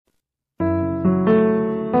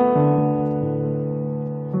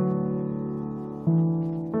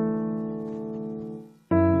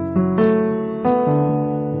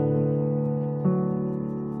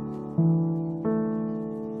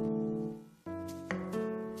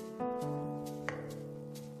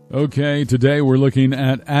Okay, today we're looking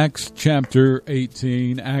at Acts chapter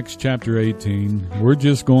 18. Acts chapter 18. We're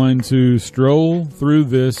just going to stroll through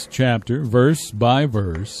this chapter, verse by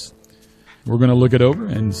verse. We're going to look it over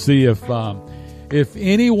and see if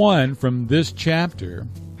anyone from this chapter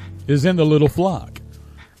is in the little flock.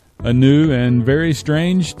 A new and very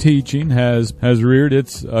strange teaching has reared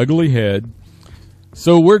its ugly head.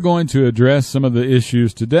 So we're going to address some of the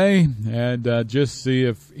issues today and just see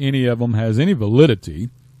if any of them has any validity,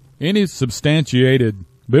 any substantiated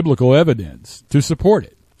biblical evidence to support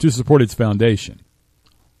it, to support its foundation.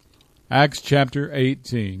 Acts chapter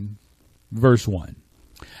 18, verse 1.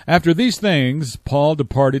 After these things, Paul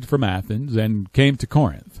departed from Athens and came to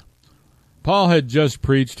Corinth. Paul had just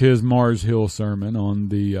preached his Mars Hill sermon on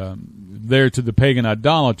there to the pagan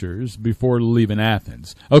idolaters before leaving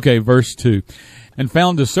Athens. Okay, verse 2. And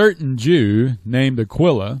found a certain Jew named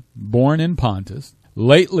Aquila, born in Pontus,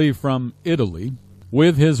 lately from Italy,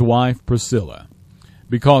 with his wife Priscilla,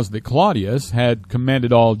 because that Claudius had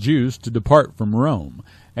commanded all Jews to depart from Rome,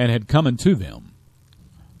 and had come unto them.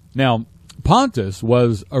 Now, Pontus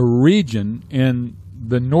was a region in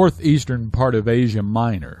the northeastern part of Asia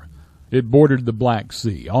Minor. It bordered the Black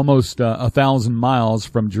Sea, almost 1,000 miles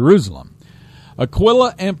from Jerusalem.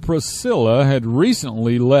 Aquila and Priscilla had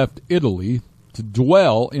recently left Italy to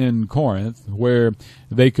dwell in Corinth, where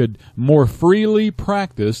they could more freely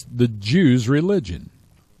practice the Jews' religion.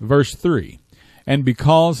 Verse 3, and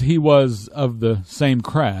because he was of the same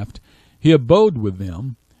craft, he abode with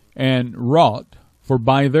them and wrought, for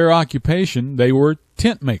by their occupation they were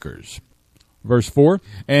tent makers. Verse 4,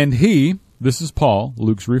 and he, this is Paul,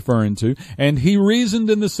 Luke's referring to, and he reasoned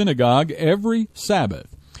in the synagogue every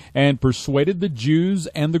Sabbath, and persuaded the Jews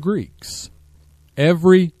and the Greeks.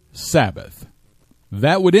 Every Sabbath.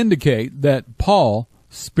 That would indicate that Paul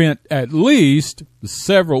spent at least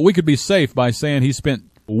several, we could be safe by saying he spent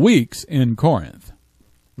weeks in Corinth.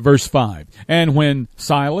 Verse 5, and when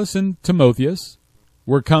Silas and Timotheus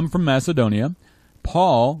were come from Macedonia,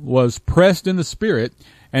 Paul was pressed in the Spirit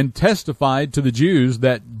and testified to the Jews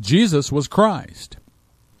that Jesus was Christ.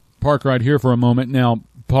 Park right here for a moment. Now,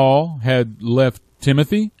 Paul had left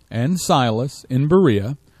Timothy and Silas in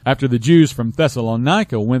Berea after the Jews from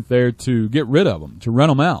Thessalonica went there to get rid of them, to run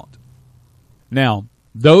them out. Now,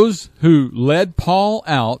 those who led Paul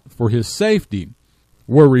out for his safety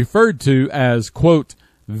were referred to as, quote,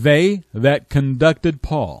 they that conducted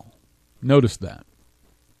Paul. Notice that.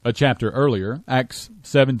 A chapter earlier, Acts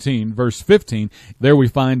 17, verse 15, there we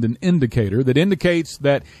find an indicator that indicates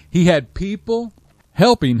that he had people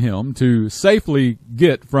helping him to safely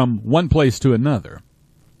get from one place to another.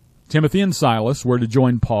 Timothy and Silas were to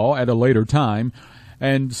join Paul at a later time,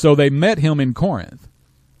 and so they met him in Corinth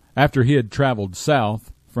after he had traveled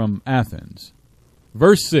south from Athens.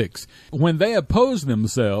 Verse 6, when they opposed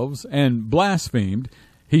themselves and blasphemed,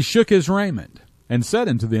 he shook his raiment and said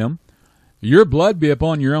unto them, your blood be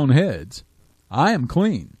upon your own heads. I am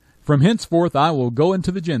clean. From henceforth I will go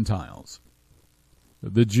into the Gentiles.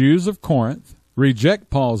 The Jews of Corinth reject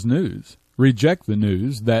Paul's news, reject the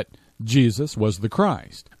news that Jesus was the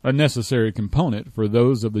Christ, a necessary component for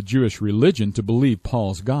those of the Jewish religion to believe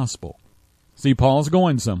Paul's gospel. See, Paul's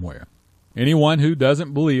going somewhere. Anyone who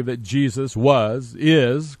doesn't believe that Jesus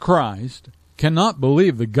is Christ, cannot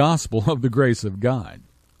believe the gospel of the grace of God.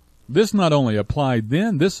 This not only applied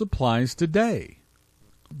then, this applies today.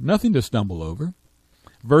 Nothing to stumble over.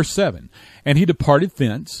 Verse 7, and he departed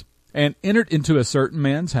thence, and entered into a certain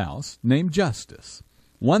man's house, named Justus,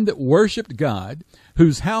 one that worshipped God,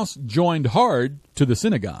 whose house joined hard to the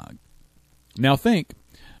synagogue. Now think,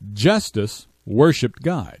 Justus worshipped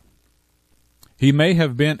God. He may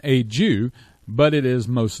have been a Jew, but it is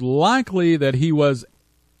most likely that he was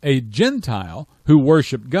a Gentile who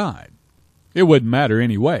worshipped God. It wouldn't matter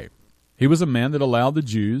anyway. He was a man that allowed the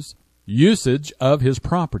Jews usage of his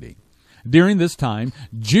property. During this time,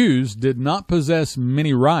 Jews did not possess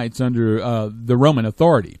many rights under the Roman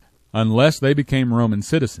authority, unless they became Roman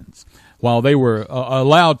citizens. While they were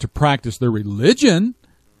allowed to practice their religion,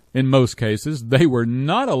 in most cases, they were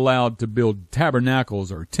not allowed to build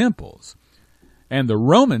tabernacles or temples. And the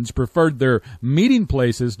Romans preferred their meeting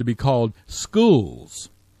places to be called schools.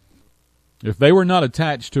 If they were not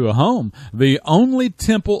attached to a home, the only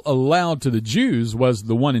temple allowed to the Jews was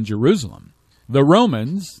the one in Jerusalem. The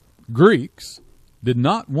Romans, Greeks, did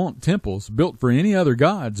not want temples built for any other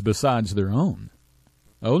gods besides their own.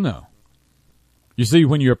 Oh no. You see,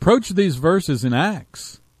 when you approach these verses in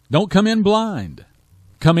Acts, don't come in blind.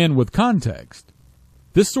 Come in with context.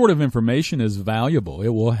 This sort of information is valuable. It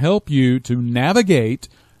will help you to navigate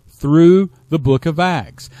through the book of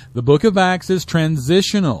Acts. The book of Acts is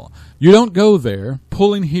transitional. You don't go there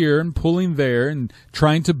pulling here and pulling there and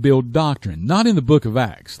trying to build doctrine. Not in the book of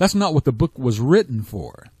Acts. That's not what the book was written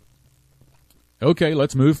for. Okay,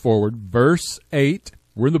 let's move forward. Verse 8.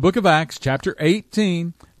 We're in the book of Acts, chapter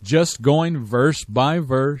 18, just going verse by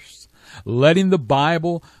verse, letting the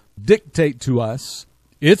Bible dictate to us.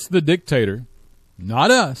 It's the dictator, not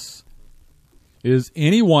us. Is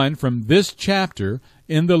anyone from this chapter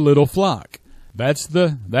in the little flock? That's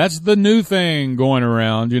the new thing going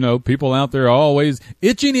around. You know, people out there are always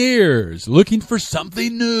itching ears, looking for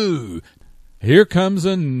something new. Here comes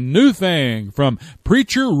a new thing from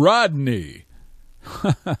Preacher Rodney.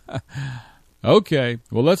 Okay,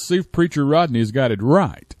 well, let's see if Preacher Rodney's got it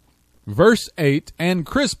right. Verse 8, and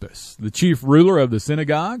Crispus, the chief ruler of the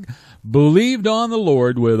synagogue, believed on the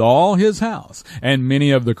Lord with all his house, and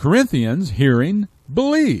many of the Corinthians, hearing,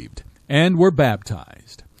 believed, and were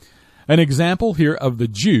baptized. An example here of the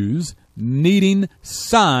Jews needing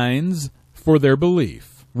signs for their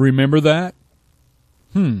belief. Remember that?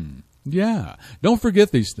 Yeah. Don't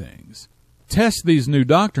forget these things. Test these new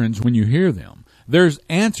doctrines when you hear them. There's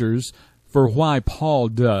answers for why Paul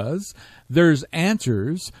does. There's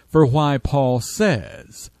answers for why Paul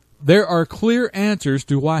says. There are clear answers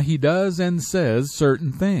to why he does and says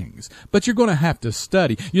certain things. But you're going to have to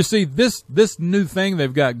study. You see, this new thing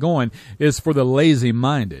they've got going is for the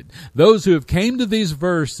lazy-minded. Those who have came to these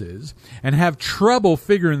verses and have trouble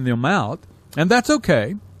figuring them out, and that's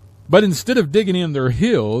okay. But instead of digging in their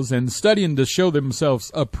heels and studying to show themselves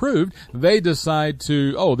approved, they decide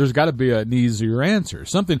to, there's got to be an easier answer.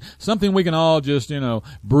 Something we can all just,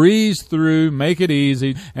 breeze through, make it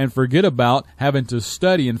easy, and forget about having to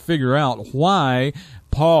study and figure out why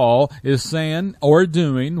Paul is saying or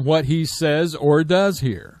doing what he says or does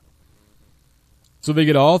here. So they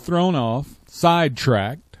get all thrown off,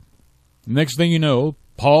 sidetracked. Next thing you know,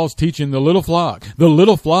 Paul's teaching the little flock. The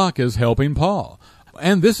little flock is helping Paul.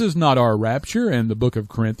 And this is not our rapture in the book of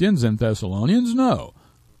Corinthians and Thessalonians, no.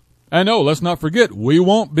 And no, let's not forget, we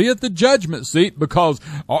won't be at the judgment seat because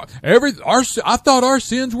I thought our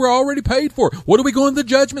sins were already paid for. What are we going to the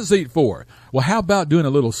judgment seat for? Well, how about doing a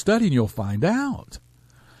little study and you'll find out.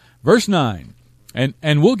 Verse 9,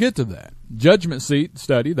 and we'll get to that. Judgment seat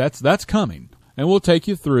study, that's coming. And we'll take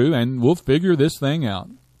you through and we'll figure this thing out.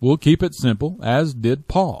 We'll keep it simple, as did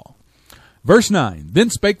Paul. Verse 9, then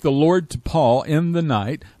spake the Lord to Paul in the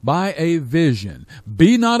night by a vision.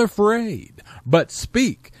 Be not afraid, but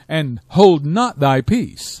speak, and hold not thy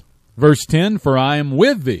peace. Verse 10, for I am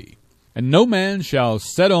with thee, and no man shall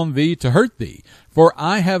set on thee to hurt thee, for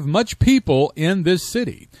I have much people in this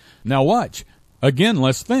city. Now watch. Again,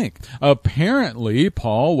 let's think. Apparently,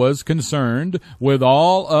 Paul was concerned with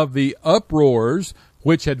all of the uproars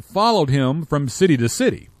which had followed him from city to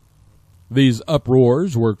city. These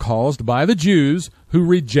uproars were caused by the Jews who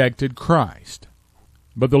rejected Christ.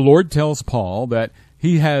 But the Lord tells Paul that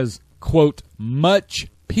he has, quote, much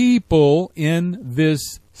people in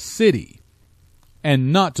this city,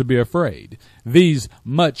 and not to be afraid. These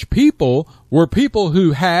much people were people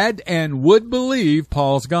who had and would believe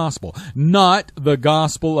Paul's gospel, not the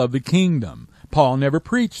gospel of the kingdom. Paul never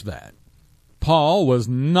preached that. Paul was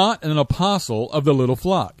not an apostle of the little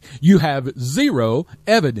flock. You have zero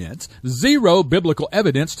biblical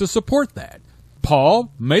evidence to support that.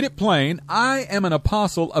 Paul made it plain, I am an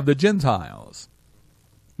apostle of the Gentiles.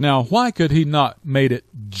 Now, why could he not made it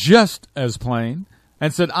just as plain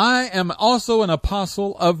and said, I am also an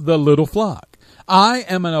apostle of the little flock. I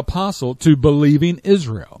am an apostle to believing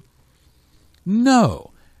Israel. No.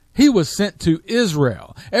 He was sent to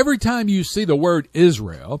Israel. Every time you see the word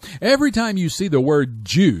Israel, every time you see the word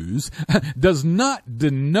Jews, does not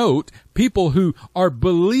denote people who are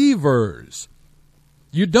believers.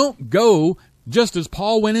 You don't go just as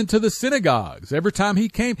Paul went into the synagogues. Every time he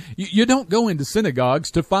came, you don't go into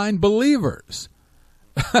synagogues to find believers.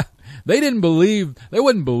 They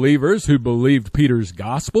wasn't believers who believed Peter's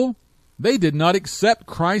gospel. They did not accept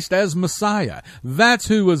Christ as Messiah. That's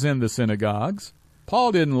who was in the synagogues.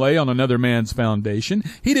 Paul didn't lay on another man's foundation.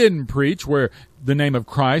 He didn't preach where the name of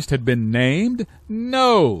Christ had been named.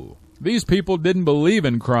 No. These people didn't believe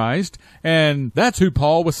in Christ, and that's who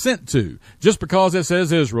Paul was sent to. Just because it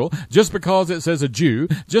says Israel, just because it says a Jew,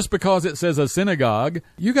 just because it says a synagogue,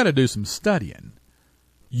 you got to do some studying.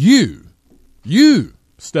 You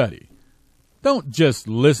study. Don't just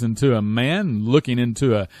listen to a man looking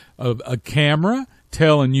into a camera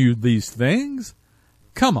telling you these things.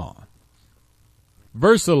 Come on.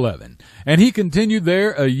 Verse 11, and he continued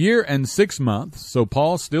there 1 year and 6 months. So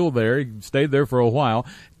Paul's still there. He stayed there for a while,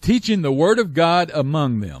 teaching the word of God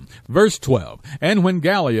among them. Verse 12, and when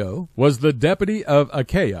Gallio was the deputy of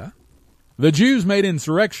Achaia, The Jews made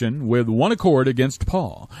insurrection with one accord against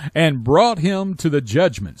Paul and brought him to the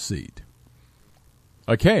judgment seat.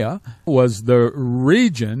 Achaia was the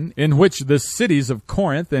region in which the cities of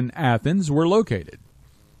Corinth and Athens were located.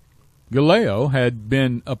 Gallio had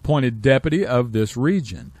been appointed deputy of this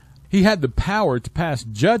region. He had the power to pass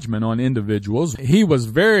judgment on individuals. He was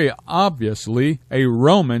very obviously a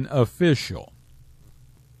Roman official.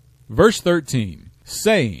 Verse 13,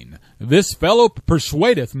 saying, "This fellow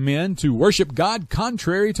persuadeth men to worship God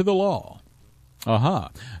contrary to the law."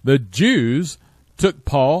 The Jews took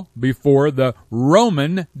Paul before the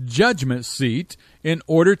Roman judgment seat in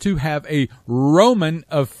order to have a Roman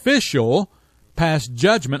official pass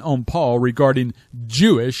judgment on Paul regarding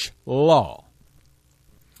Jewish law.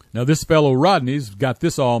 Now, this fellow Rodney's got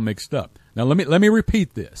this all mixed up. Now, let me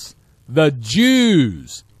repeat this. The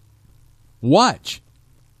Jews. Watch.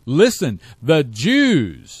 Listen. The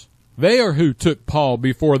Jews. They are who took Paul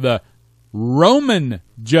before the Roman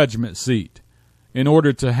judgment seat in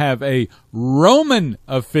order to have a Roman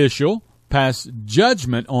official pass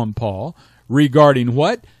judgment on Paul regarding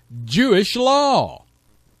what? Jewish law.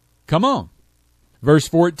 Come on. Verse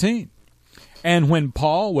 14. And when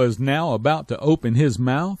Paul was now about to open his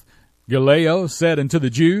mouth, Gallio said unto the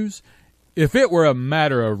Jews, "If it were a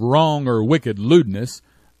matter of wrong or wicked lewdness,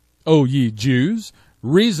 O ye Jews,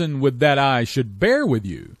 reason would that I should bear with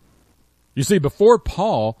you." You see, before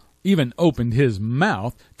Paul even opened his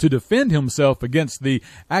mouth to defend himself against the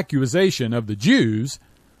accusation of the Jews,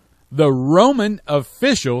 the Roman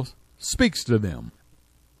official speaks to them.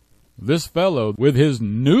 This fellow, with his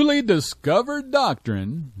newly discovered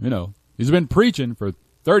doctrine, he's been preaching for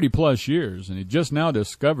 30 plus years, and he just now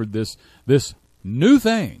discovered this new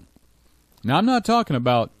thing. Now, I'm not talking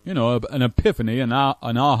about, an epiphany, an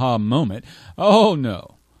aha moment. Oh,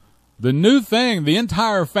 no. The new thing, the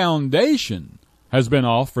entire foundation has been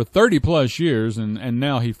off for 30 plus years, and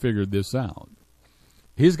now he figured this out.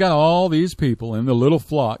 He's got all these people in the little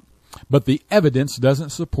flock, but the evidence doesn't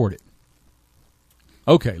support it.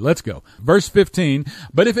 Okay, let's go. Verse 15,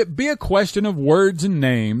 "But if it be a question of words and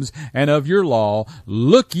names, and of your law,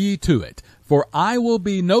 look ye to it, for I will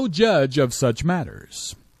be no judge of such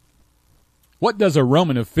matters." What does a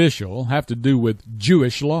Roman official have to do with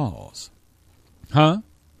Jewish laws?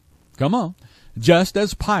 Come on. Just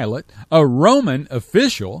as Pilate, a Roman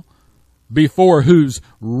official, before whose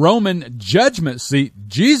Roman judgment seat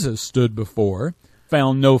Jesus stood before,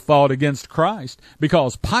 found no fault against Christ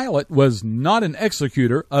because Pilate was not an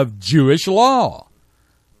executor of Jewish law.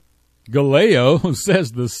 Gallio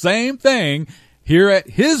says the same thing here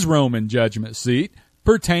at his Roman judgment seat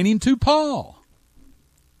pertaining to Paul.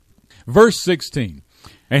 Verse 16,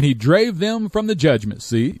 "And he drave them from the judgment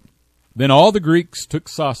seat. Then all the Greeks took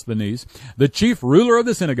Sosthenes, the chief ruler of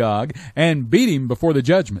the synagogue, and beat him before the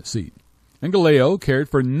judgment seat. And Gallio cared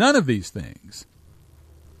for none of these things."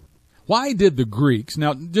 Why did the Greeks,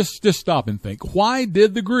 now just stop and think, why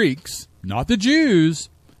did the Greeks, not the Jews,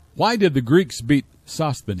 why did the Greeks beat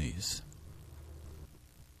Sosthenes?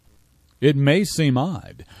 It may seem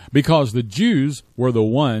odd, because the Jews were the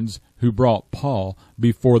ones who brought Paul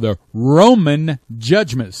before the Roman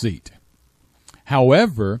judgment seat.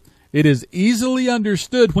 However, it is easily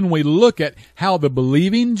understood when we look at how the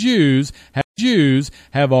believing Jews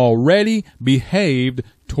have already behaved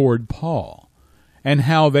toward Paul, and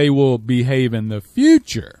how they will behave in the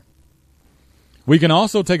future. We can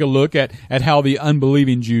also take a look at how the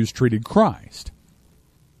unbelieving Jews treated Christ.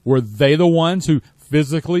 Were they the ones who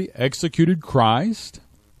physically executed Christ?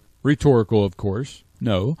 Rhetorical, of course.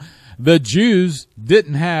 No. The Jews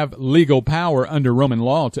didn't have legal power under Roman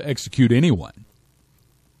law to execute anyone.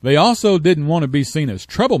 They also didn't want to be seen as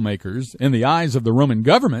troublemakers in the eyes of the Roman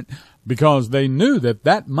government because they knew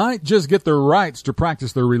that might just get their rights to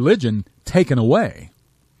practice their religion taken away.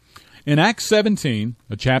 In Acts 17,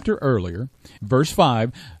 a chapter earlier, verse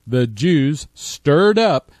 5, the Jews stirred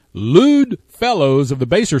up lewd fellows of the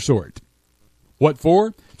baser sort. What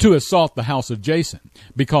for? To assault the house of Jason,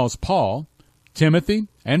 because Paul, Timothy,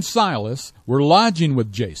 and Silas were lodging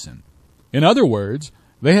with Jason. In other words,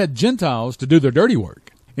 they had Gentiles to do their dirty work.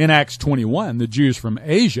 In Acts 21, the Jews from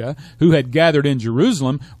Asia who had gathered in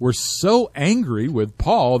Jerusalem were so angry with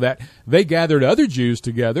Paul that they gathered other Jews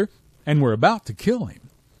together and were about to kill him.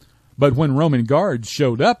 But when Roman guards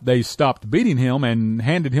showed up, they stopped beating him and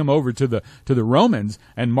handed him over to the Romans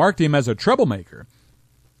and marked him as a troublemaker.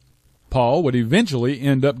 Paul would eventually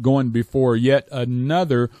end up going before yet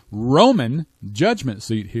another Roman judgment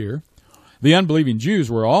seat here. The unbelieving Jews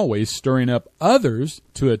were always stirring up others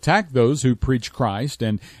to attack those who preach Christ,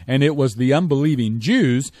 and it was the unbelieving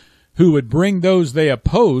Jews who would bring those they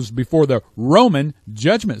opposed before the Roman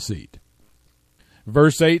judgment seat.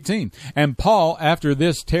 Verse 18, and Paul after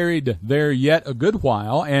this tarried there yet a good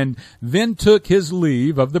while, and then took his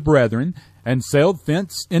leave of the brethren, and sailed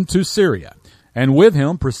thence into Syria, and with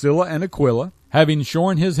him Priscilla and Aquila, having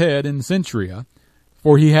shorn his head in Cenchrea,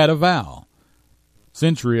 for he had a vow.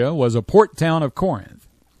 Cenchrea was a port town of Corinth,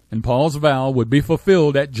 and Paul's vow would be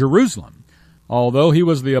fulfilled at Jerusalem. Although he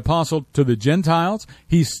was the apostle to the Gentiles,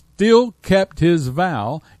 he still kept his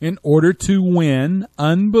vow in order to win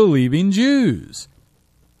unbelieving Jews.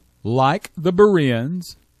 Like the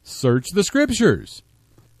Bereans, search the Scriptures.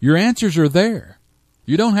 Your answers are there.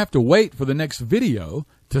 You don't have to wait for the next video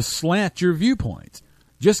to slant your viewpoints.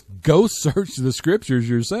 Just go search the Scriptures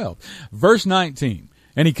yourself. Verse 19,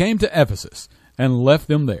 and he came to Ephesus and left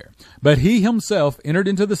them there. But he himself entered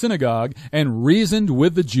into the synagogue and reasoned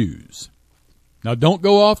with the Jews. Now don't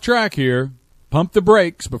go off track here. Pump the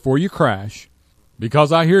brakes before you crash.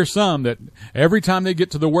 Because I hear some that every time they get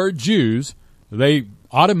to the word Jews, they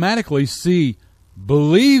automatically see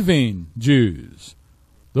believing Jews.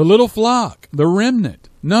 The little flock, the remnant.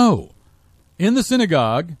 No. In the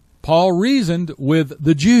synagogue, Paul reasoned with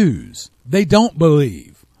the Jews. They don't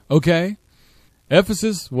believe. Okay?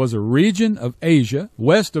 Ephesus was a region of Asia,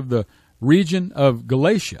 west of the region of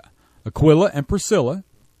Galatia. Aquila and Priscilla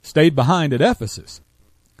stayed behind at Ephesus.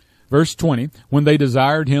 Verse 20, when they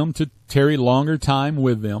desired him to tarry longer time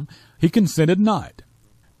with them, he consented not.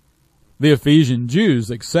 The Ephesian Jews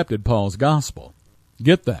accepted Paul's gospel.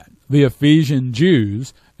 Get that. The Ephesian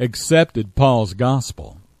Jews accepted Paul's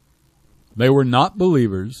gospel. They were not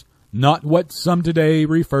believers, not what some today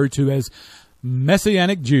refer to as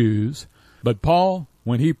Messianic Jews, but Paul,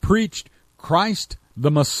 when he preached Christ the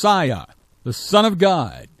Messiah, the Son of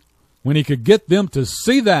God, when he could get them to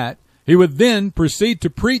see that, he would then proceed to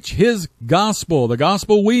preach his gospel, the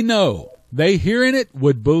gospel we know. They hearing it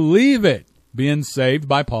would believe it, being saved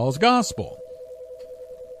by Paul's gospel.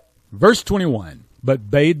 Verse 21, but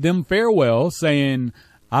bade them farewell, saying,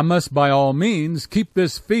 I must by all means keep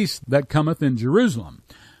this feast that cometh in Jerusalem,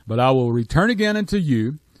 but I will return again unto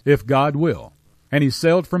you, if God will. And he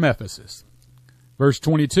sailed from Ephesus. Verse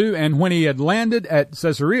 22, and when he had landed at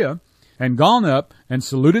Caesarea, and gone up and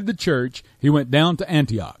saluted the church, he went down to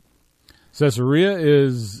Antioch. Caesarea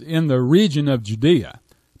is in the region of Judea.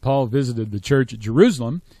 Paul visited the church at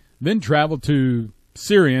Jerusalem, then traveled to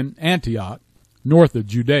Syrian Antioch, north of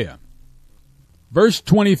Judea. Verse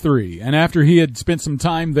 23, and after he had spent some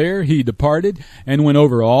time there, he departed and went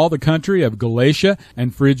over all the country of Galatia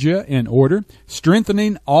and Phrygia in order,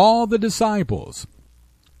 strengthening all the disciples.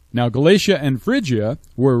 Now Galatia and Phrygia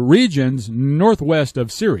were regions northwest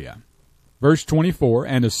of Syria. Verse 24,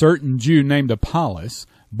 and a certain Jew named Apollos,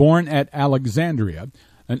 born at Alexandria,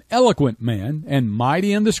 an eloquent man and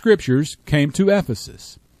mighty in the Scriptures, came to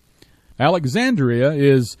Ephesus. Alexandria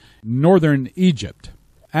is northern Egypt,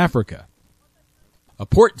 Africa. A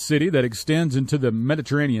port city that extends into the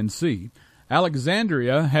Mediterranean Sea,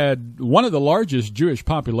 Alexandria had one of the largest Jewish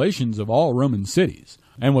populations of all Roman cities,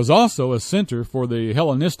 and was also a center for the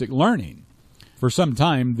Hellenistic learning. For some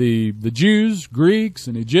time, the Jews, Greeks,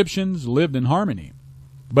 and Egyptians lived in harmony.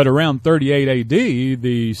 But around 38 A.D.,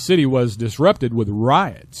 the city was disrupted with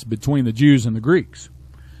riots between the Jews and the Greeks.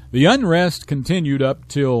 The unrest continued up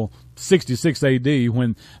till 66 A.D.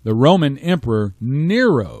 when the Roman Emperor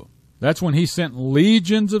Nero, that's when he sent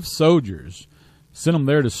legions of soldiers, sent them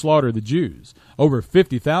there to slaughter the Jews. Over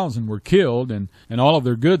 50,000 were killed and all of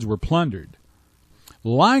their goods were plundered.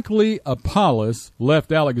 Likely Apollos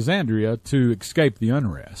left Alexandria to escape the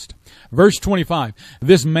unrest. Verse 25,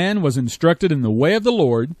 this man was instructed in the way of the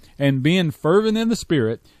Lord, and being fervent in the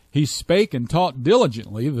Spirit, he spake and taught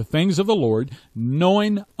diligently the things of the Lord,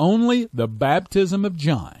 knowing only the baptism of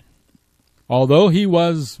John. Although he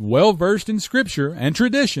was well versed in Scripture and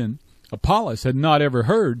tradition, Apollos had not ever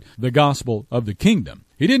heard the gospel of the kingdom.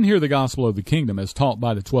 He didn't hear the gospel of the kingdom as taught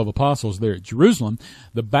by the 12 apostles there at Jerusalem.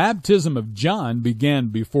 The baptism of John began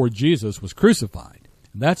before Jesus was crucified.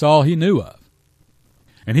 That's all he knew of.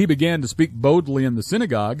 And he began to speak boldly in the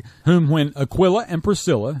synagogue, whom when Aquila and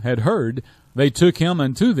Priscilla had heard, they took him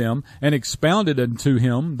unto them and expounded unto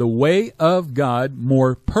him the way of God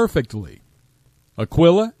more perfectly.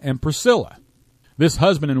 Aquila and Priscilla. This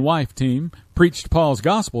husband and wife team preached Paul's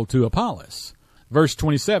gospel to Apollos. Verse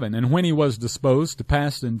 27, and when he was disposed to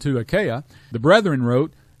pass into Achaia, the brethren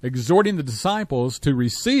wrote, exhorting the disciples to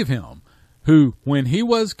receive him, who, when he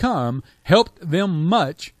was come, helped them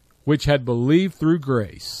much which had believed through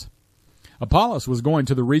grace. Apollos was going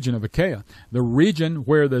to the region of Achaia, the region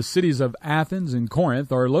where the cities of Athens and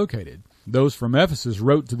Corinth are located. Those from Ephesus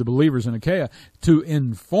wrote to the believers in Achaia to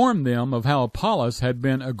inform them of how Apollos had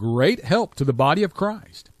been a great help to the body of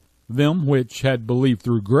Christ. them which had believed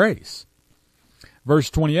through grace. Verse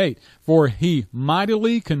 28, for he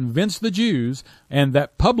mightily convinced the Jews, and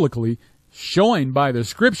that publicly, showing by the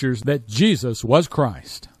Scriptures that Jesus was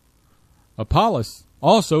Christ. Apollos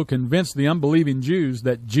also convinced the unbelieving Jews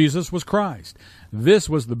that Jesus was Christ. This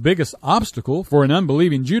was the biggest obstacle for an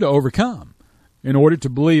unbelieving Jew to overcome, in order to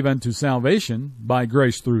believe unto salvation by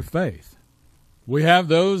grace through faith. We have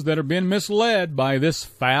those that are being misled by this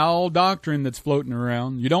foul doctrine that's floating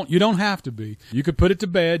around. You don't have to be. You could put it to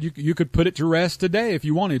bed. You could put it to rest today if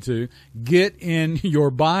you wanted to. Get in your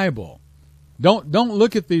Bible. Don't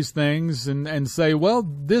look at these things and say, well,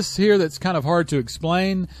 this here that's kind of hard to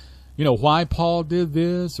explain, why Paul did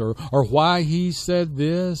this or why he said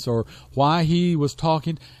this or why he was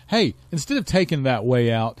talking. Hey, instead of taking that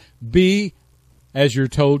way out, be as you're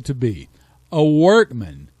told to be. A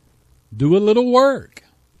workman. Do a little work.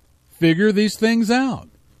 Figure these things out.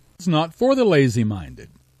 It's not for the lazy-minded.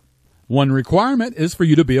 One requirement is for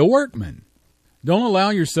you to be a workman. Don't allow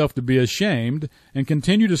yourself to be ashamed and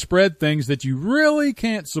continue to spread things that you really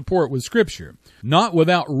can't support with Scripture, not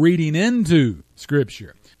without reading into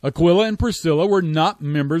Scripture. Aquila and Priscilla were not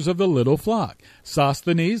members of the little flock.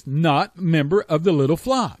 Sosthenes, not member of the little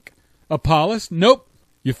flock. Apollos, nope,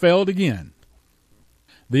 you failed again.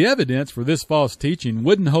 The evidence for this false teaching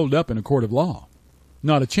wouldn't hold up in a court of law.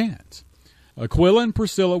 Not a chance. Aquila and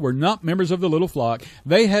Priscilla were not members of the little flock.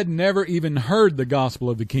 They had never even heard the gospel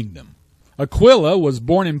of the kingdom. Aquila was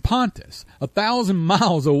born in Pontus, 1,000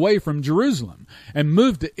 miles away from Jerusalem, and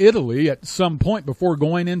moved to Italy at some point before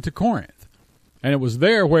going into Corinth. And it was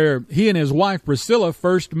there where he and his wife Priscilla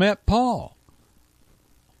first met Paul.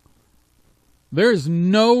 There is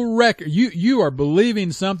no record. You are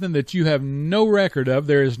believing something that you have no record of.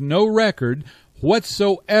 There is no record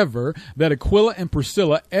whatsoever that Aquila and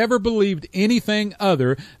Priscilla ever believed anything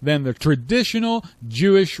other than the traditional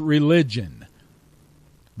Jewish religion.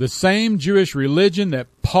 The same Jewish religion that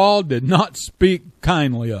Paul did not speak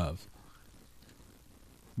kindly of.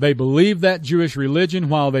 They believed that Jewish religion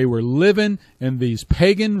while they were living in these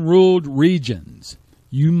pagan-ruled regions.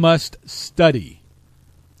 You must study.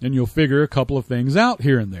 And you'll figure a couple of things out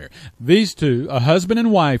here and there. These two, a husband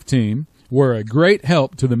and wife team, were a great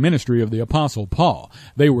help to the ministry of the Apostle Paul.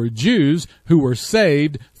 They were Jews who were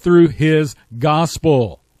saved through his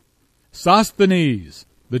gospel. Sosthenes,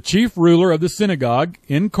 the chief ruler of the synagogue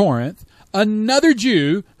in Corinth, another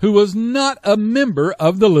Jew who was not a member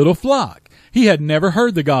of the little flock. He had never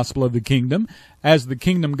heard the gospel of the kingdom, as the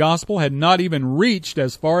kingdom gospel had not even reached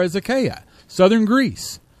as far as Achaia, southern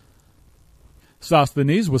Greece.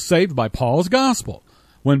 Sosthenes was saved by Paul's gospel.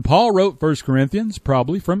 When Paul wrote 1 Corinthians,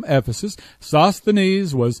 probably from Ephesus,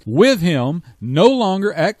 Sosthenes was with him, no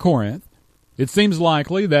longer at Corinth. It seems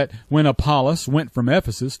likely that when Apollos went from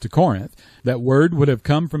Ephesus to Corinth, that word would have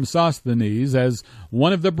come from Sosthenes as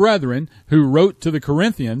one of the brethren who wrote to the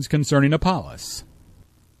Corinthians concerning Apollos.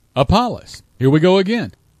 Apollos, here we go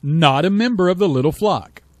again, not a member of the little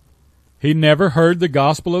flock. He never heard the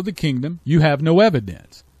gospel of the kingdom. You have no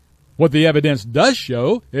evidence. What the evidence does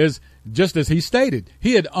show is, just as he stated,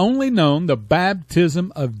 he had only known the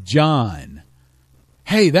baptism of John.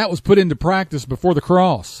 Hey, that was put into practice before the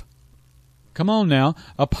cross. Come on now.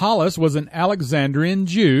 Apollos was an Alexandrian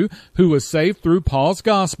Jew who was saved through Paul's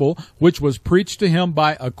gospel, which was preached to him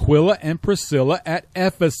by Aquila and Priscilla at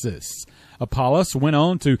Ephesus. Apollos went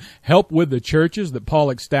on to help with the churches that Paul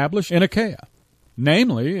established in Achaia,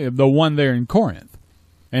 namely the one there in Corinth.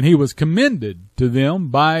 And he was commended to them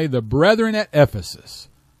by the brethren at Ephesus.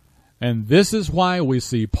 And this is why we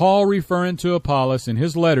see Paul referring to Apollos in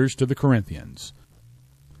his letters to the Corinthians.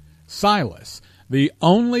 Silas, the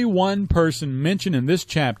only one person mentioned in this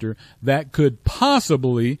chapter that could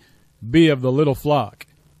possibly be of the little flock.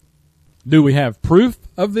 Do we have proof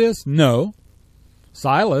of this? No.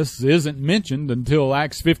 Silas isn't mentioned until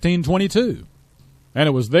Acts 15:22. And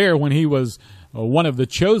it was there when he was one of the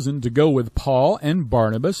chosen to go with Paul and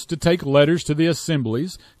Barnabas to take letters to the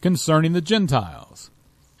assemblies concerning the Gentiles.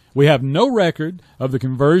 We have no record of the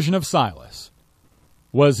conversion of Silas.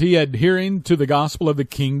 Was he adhering to the gospel of the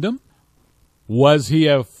kingdom? Was he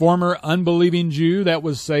a former unbelieving Jew that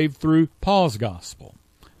was saved through Paul's gospel?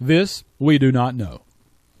 This we do not know.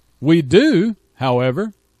 We do,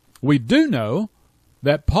 however, know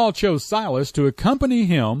that Paul chose Silas to accompany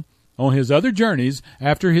him on his other journeys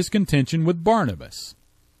after his contention with Barnabas.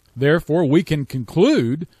 Therefore, we can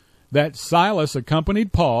conclude that Silas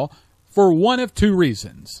accompanied Paul for one of two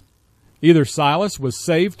reasons. Either Silas was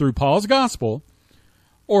saved through Paul's gospel,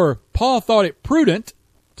 or Paul thought it prudent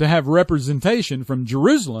to have representation from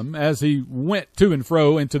Jerusalem as he went to and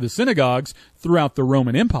fro into the synagogues throughout the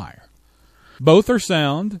Roman Empire. Both are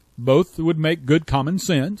sound. Both would make good common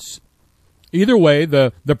sense. Either way,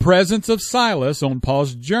 the presence of Silas on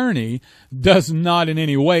Paul's journey does not in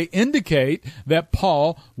any way indicate that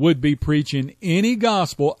Paul would be preaching any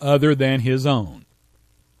gospel other than his own.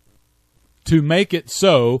 To make it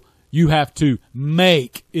so, you have to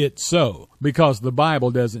make it so, because the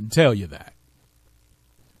Bible doesn't tell you that.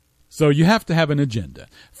 So you have to have an agenda.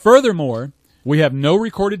 Furthermore, we have no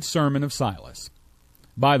recorded sermon of Silas.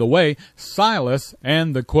 By the way, Silas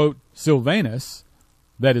and the, quote, Silvanus,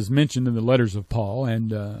 that is mentioned in the letters of Paul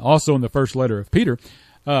and also in the first letter of Peter,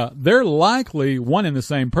 they're likely one and the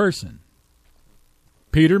same person.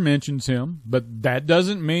 Peter mentions him, but that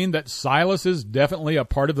doesn't mean that Silas is definitely a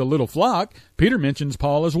part of the little flock. Peter mentions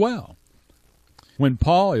Paul as well. When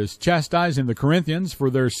Paul is chastising the Corinthians for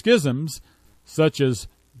their schisms, such as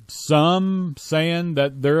some saying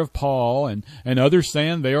that they're of Paul and others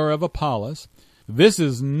saying they are of Apollos, this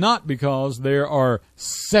is not because there are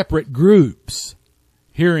separate groups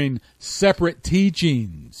hearing separate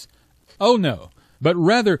teachings. Oh no, but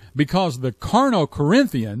rather because the carnal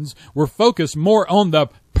Corinthians were focused more on the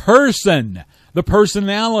person, the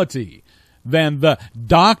personality, than the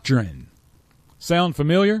doctrine. Sound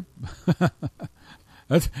familiar?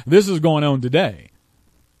 This is going on today.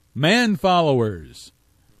 Man followers,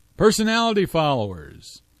 personality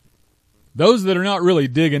followers, those that are not really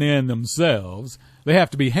digging in themselves, they have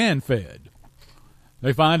to be hand-fed.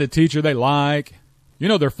 They find a teacher they like. You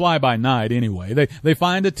know, they're fly-by-night anyway. They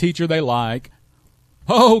find a teacher they like.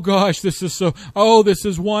 Oh, gosh, this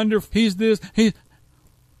is wonderful. He's this.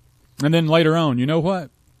 And then later on, you know what?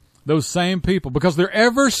 Those same people, because they're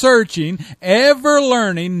ever searching, ever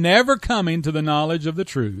learning, never coming to the knowledge of the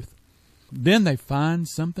truth, then they find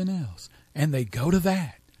something else, and they go to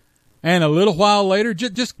that. And a little while later,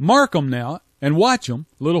 just mark them now and watch them.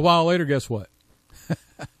 A little while later, guess what?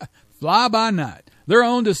 Fly-by-night. They're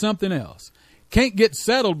on to something else. Can't get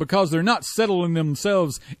settled because they're not settling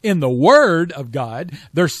themselves in the Word of God.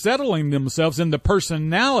 They're settling themselves in the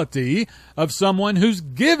personality of someone who's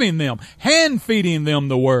giving them, hand-feeding them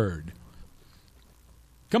the Word.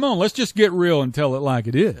 Come on, let's just get real and tell it like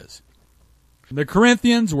it is. The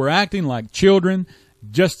Corinthians were acting like children,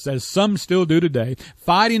 just as some still do today,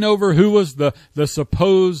 fighting over who was the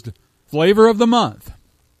supposed flavor of the month,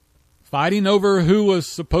 fighting over who was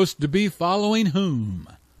supposed to be following whom.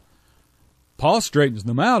 Paul straightens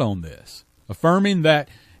them out on this, affirming that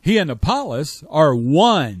he and Apollos are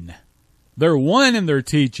one. They're one in their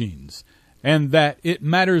teachings, and that it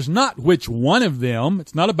matters not which one of them,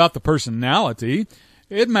 it's not about the personality,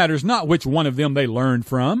 it matters not which one of them they learned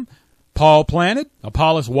from. Paul planted,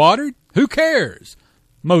 Apollos watered, who cares?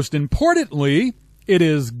 Most importantly, it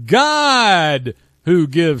is God who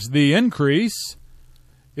gives the increase.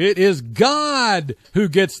 It is God who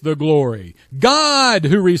gets the glory. God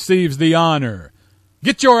who receives the honor.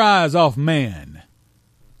 Get your eyes off man.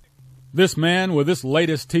 This man with this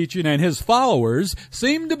latest teaching and his followers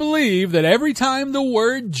seem to believe that every time the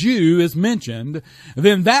word Jew is mentioned,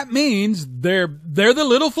 then that means they're the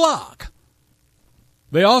little flock.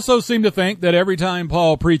 They also seem to think that every time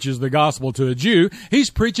Paul preaches the gospel to a Jew, he's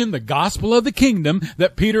preaching the gospel of the kingdom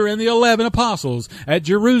that Peter and the 11 apostles at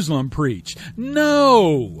Jerusalem preached.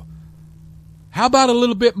 No! How about a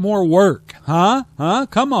little bit more work? Huh?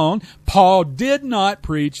 Come on. Paul did not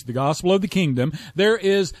preach the gospel of the kingdom. There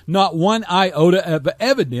is not one iota of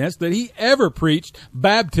evidence that he ever preached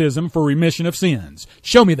baptism for remission of sins.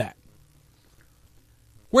 Show me that.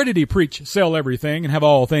 Where did he preach sell everything and have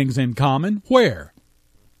all things in common? Where?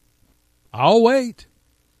 I'll wait.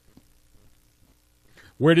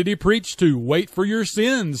 Where did he preach to wait for your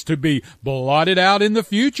sins to be blotted out in the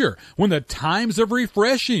future when the times of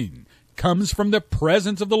refreshing comes from the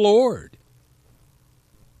presence of the Lord?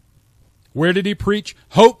 Where did he preach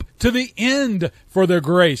hope to the end for the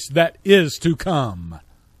grace that is to come?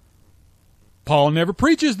 Paul never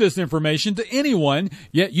preaches this information to anyone,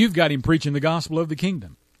 yet you've got him preaching the gospel of the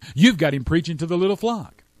kingdom. You've got him preaching to the little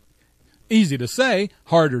flock. Easy to say,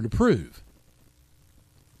 harder to prove.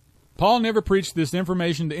 Paul never preached this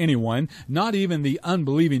information to anyone, not even the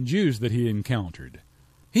unbelieving Jews that he encountered.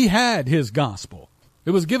 He had his gospel.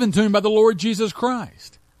 It was given to him by the Lord Jesus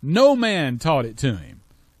Christ. No man taught it to him.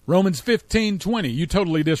 Romans 15:20, you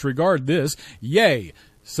totally disregard this. Yea,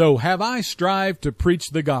 so have I strived to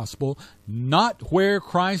preach the gospel, not where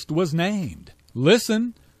Christ was named.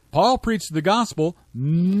 Listen, Paul preached the gospel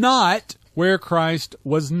not where Christ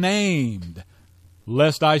was named,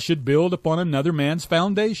 lest I should build upon another man's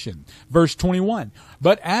foundation. Verse 21,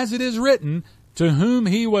 but as it is written, to whom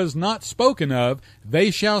he was not spoken of,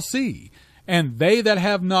 they shall see. and they that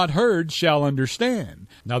have not heard shall understand.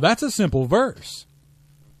 Now that's a simple verse.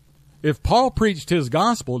 If Paul preached his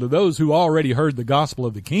gospel to those who already heard the gospel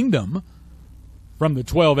of the kingdom from the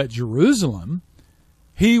 12 at Jerusalem,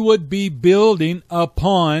 he would be building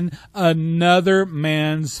upon another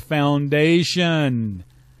man's foundation.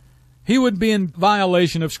 He would be in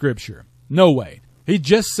violation of Scripture. No way. He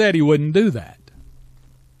just said he wouldn't do that.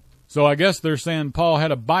 So I guess they're saying Paul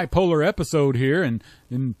had a bipolar episode here and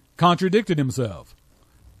contradicted himself.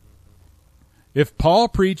 If Paul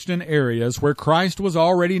preached in areas where Christ was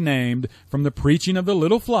already named from the preaching of the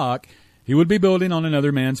little flock, he would be building on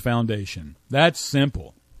another man's foundation. That's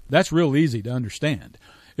simple. That's real easy to understand.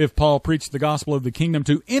 If Paul preached the gospel of the kingdom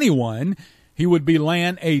to anyone, he would be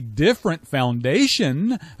laying a different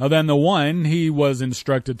foundation than the one he was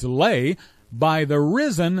instructed to lay by the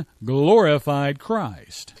risen, glorified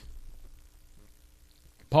Christ.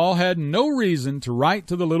 Paul had no reason to write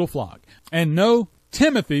to the little flock. And no,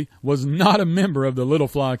 Timothy was not a member of the little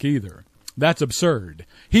flock either. That's absurd.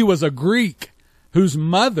 He was a Greek whose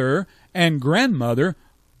mother and grandmother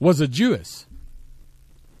was a Jewess.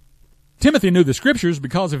 Timothy knew the Scriptures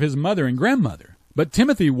because of his mother and grandmother. But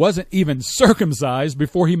Timothy wasn't even circumcised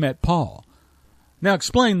before he met Paul. Now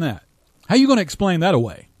explain that. How are you going to explain that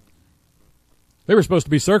away? They were supposed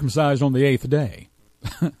to be circumcised on the 8th day.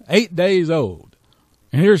 8 days old.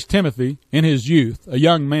 And here's Timothy in his youth, a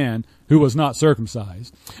young man who was not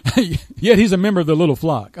circumcised. Yet he's a member of the little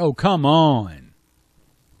flock. Oh, come on.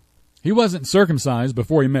 He wasn't circumcised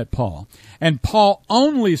before he met Paul. And Paul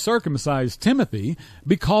only circumcised Timothy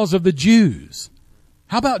because of the Jews.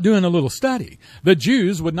 How about doing a little study? The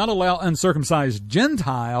Jews would not allow uncircumcised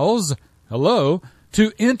Gentiles,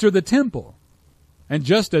 to enter the temple. And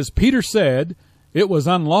just as Peter said, it was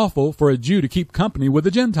unlawful for a Jew to keep company with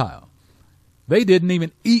a Gentile. They didn't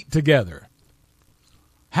even eat together.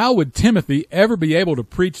 How would Timothy ever be able to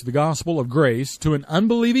preach the gospel of grace to an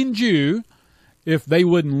unbelieving Jew if they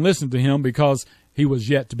wouldn't listen to him because he was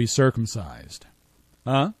yet to be circumcised?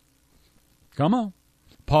 Huh? Come on.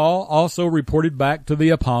 Paul also reported back to the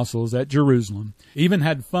apostles at Jerusalem, even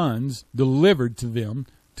had funds delivered to them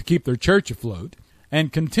to keep their church afloat,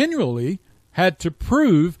 and continually had to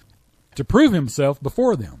prove himself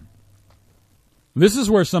before them. This is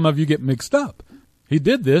where some of you get mixed up. He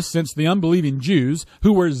did this since the unbelieving Jews,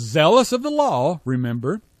 who were zealous of the law,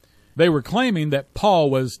 remember, they were claiming that Paul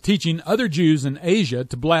was teaching other Jews in Asia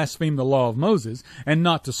to blaspheme the law of Moses and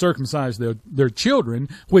not to circumcise their children,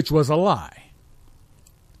 which was a lie.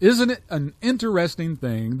 Isn't it an interesting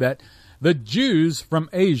thing that the Jews from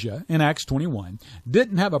Asia in Acts 21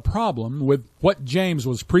 didn't have a problem with what James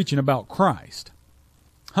was preaching about Christ?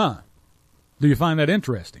 Huh? Do you find that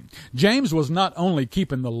interesting? James was not only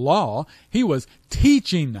keeping the law, he was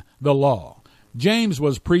teaching the law. James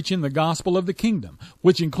was preaching the gospel of the kingdom,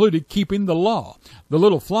 which included keeping the law. The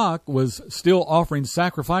little flock was still offering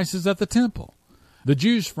sacrifices at the temple. The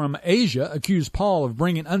Jews from Asia accused Paul of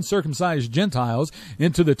bringing uncircumcised Gentiles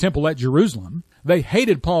into the temple at Jerusalem. They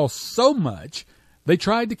hated Paul so much, they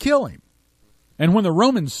tried to kill him. And when the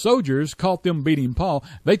Roman soldiers caught them beating Paul,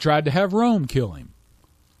 they tried to have Rome kill him.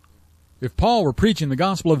 If Paul were preaching the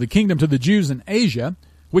gospel of the kingdom to the Jews in Asia,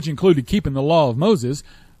 which included keeping the law of Moses,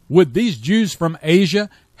 would these Jews from Asia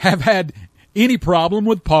have had any problem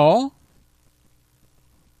with Paul?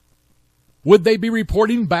 Would they be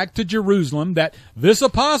reporting back to Jerusalem that this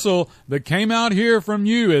apostle that came out here from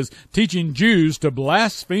you is teaching Jews to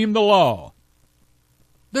blaspheme the law?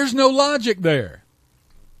 There's no logic there.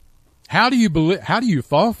 How do you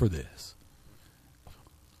fall for this?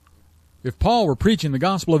 If Paul were preaching the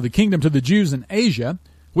gospel of the kingdom to the Jews in Asia,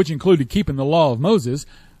 which included keeping the law of Moses,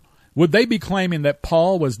 would they be claiming that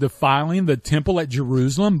Paul was defiling the temple at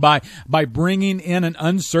Jerusalem by bringing in an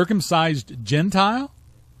uncircumcised Gentile?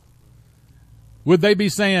 Would they be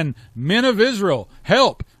saying, men of Israel,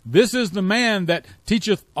 help, this is the man that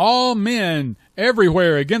teacheth all men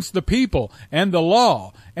everywhere against the people and the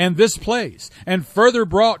law and this place, and further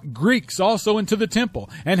brought Greeks also into the temple,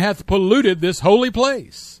 and hath polluted this holy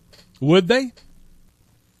place? Would they?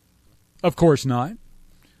 Of course not.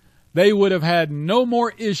 They would have had no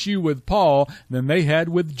more issue with Paul than they had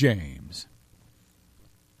with James.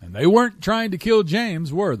 And they weren't trying to kill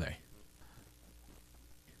James, were they?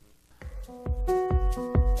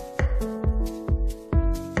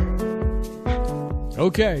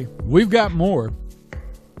 Okay, we've got more.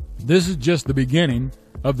 This is just the beginning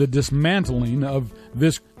of the dismantling of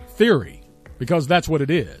this theory, because that's what it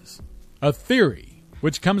is. A theory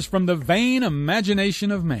which comes from the vain imagination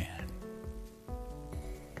of man.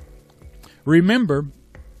 Remember,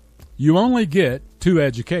 you only get two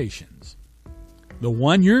educations. The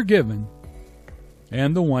one you're given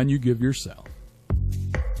and the one you give yourself.